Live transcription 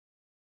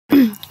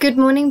Good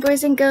morning,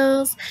 boys and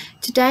girls.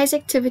 Today's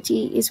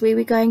activity is where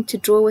we're going to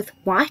draw with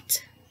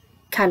white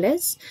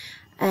colors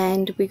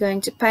and we're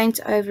going to paint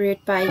over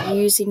it by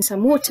using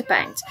some water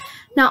paint.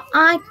 Now,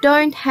 I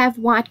don't have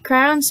white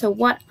crayon, so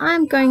what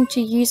I'm going to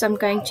use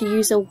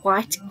a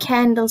white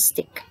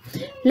candlestick.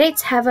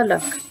 Let's have a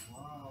look.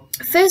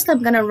 First,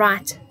 I'm going to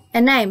write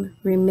a name.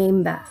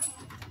 Remember,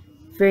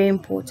 very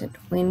important,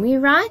 when we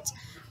write,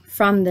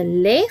 from the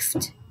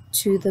left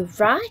to the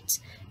right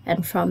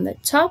and from the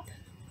top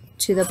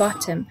to the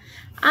bottom.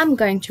 I'm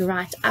going to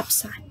write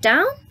upside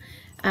down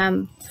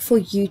for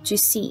you to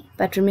see.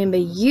 But remember,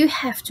 you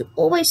have to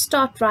always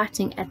start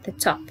writing at the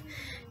top.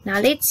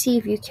 Now let's see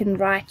if you can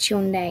write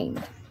your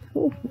name.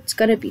 Ooh, it's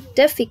going to be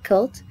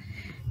difficult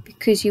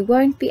because you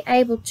won't be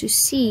able to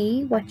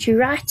see what you're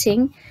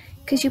writing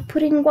because you're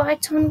putting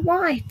white on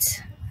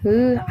white.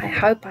 Ooh, I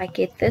hope I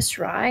get this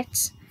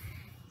right.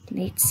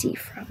 Let's see,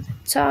 from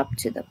the top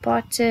to the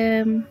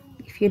bottom.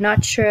 If you're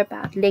not sure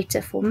about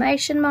letter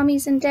formation,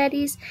 mommies and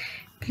daddies,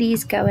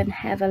 please go and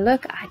have a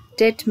look. I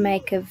did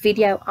make a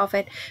video of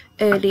it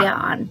earlier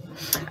on.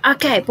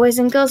 Okay, boys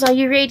and girls, are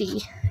you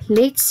ready?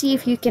 Let's see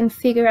if you can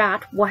figure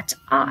out what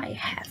I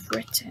have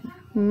written.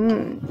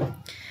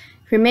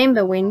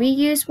 Remember, when we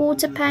use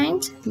water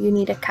paint, you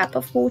need a cup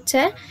of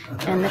water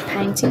and the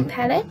painting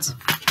palette.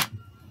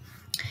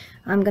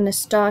 I'm going to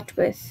start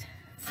with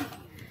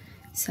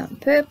some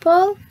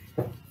purple.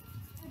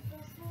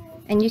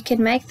 And you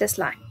can make this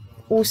like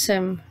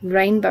awesome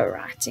rainbow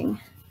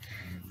writing.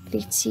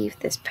 Let's see if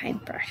this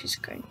paintbrush is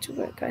going to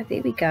work. Oh,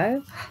 there we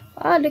go.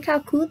 Oh, look how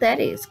cool that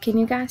is. Can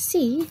you guys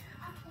see?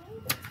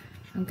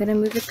 I'm going to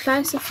move it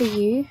closer for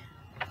you.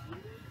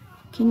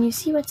 Can you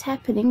see what's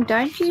happening?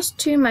 Don't use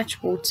too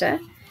much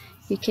water.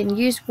 You can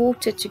use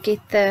water to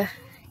get the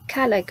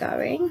color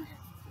going.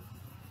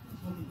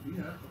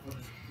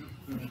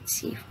 Let's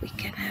see if we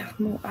can have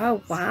more.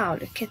 Oh, wow,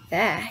 look at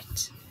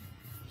that.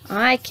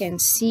 I can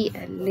see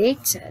a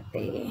letter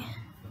there.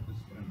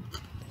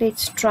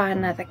 Let's try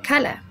another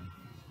color.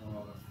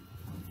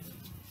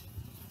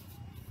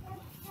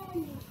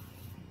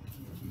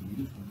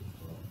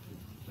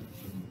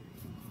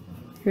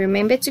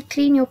 Remember to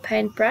clean your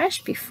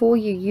paintbrush before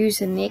you use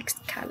the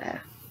next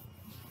color.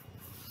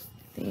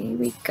 There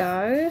we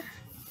go.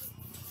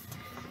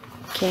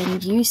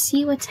 Can you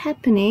see what's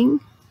happening?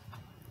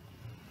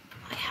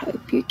 I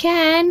hope you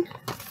can.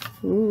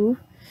 Ooh.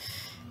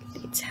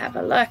 Let's have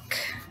a look.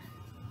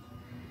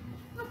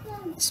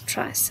 Let's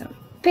try some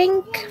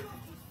pink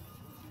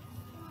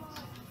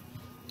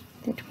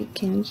that we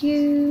can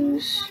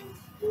use.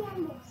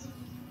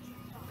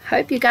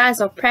 Hope you guys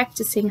are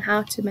practicing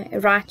how to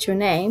write your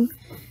name,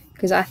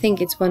 because I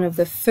think it's one of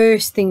the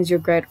first things your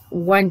grade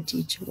 1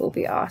 teacher will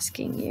be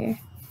asking you.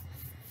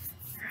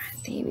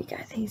 Alright, there we go.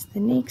 There's the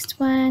next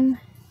one.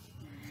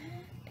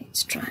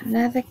 Let's try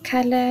another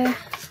color.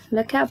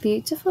 Look how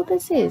beautiful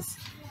this is.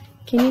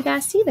 Can you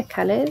guys see the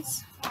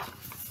colors?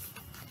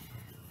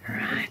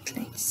 Alright,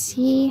 let's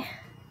see.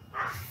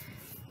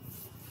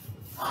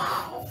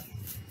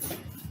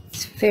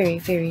 It's very,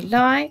 very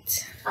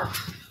light.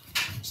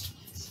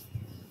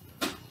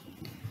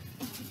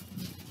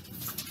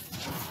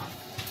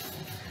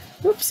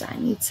 Oops, I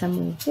need some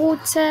more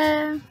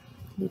water.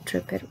 You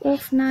drip it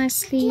off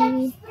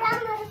nicely.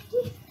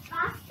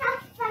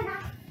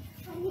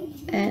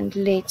 And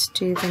let's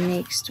do the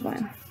next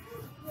one.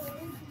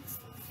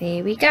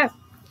 There we go.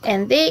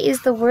 And there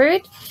is the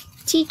word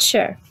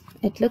teacher.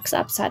 It looks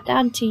upside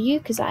down to you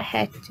because I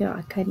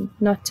could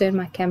not turn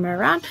my camera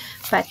around.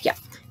 But yeah,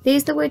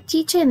 there's the word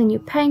teacher, and then you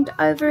paint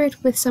over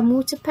it with some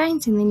water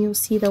paint, and then you'll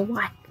see the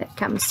white that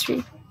comes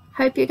through.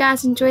 Hope you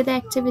guys enjoy the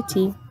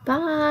activity.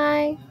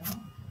 Bye.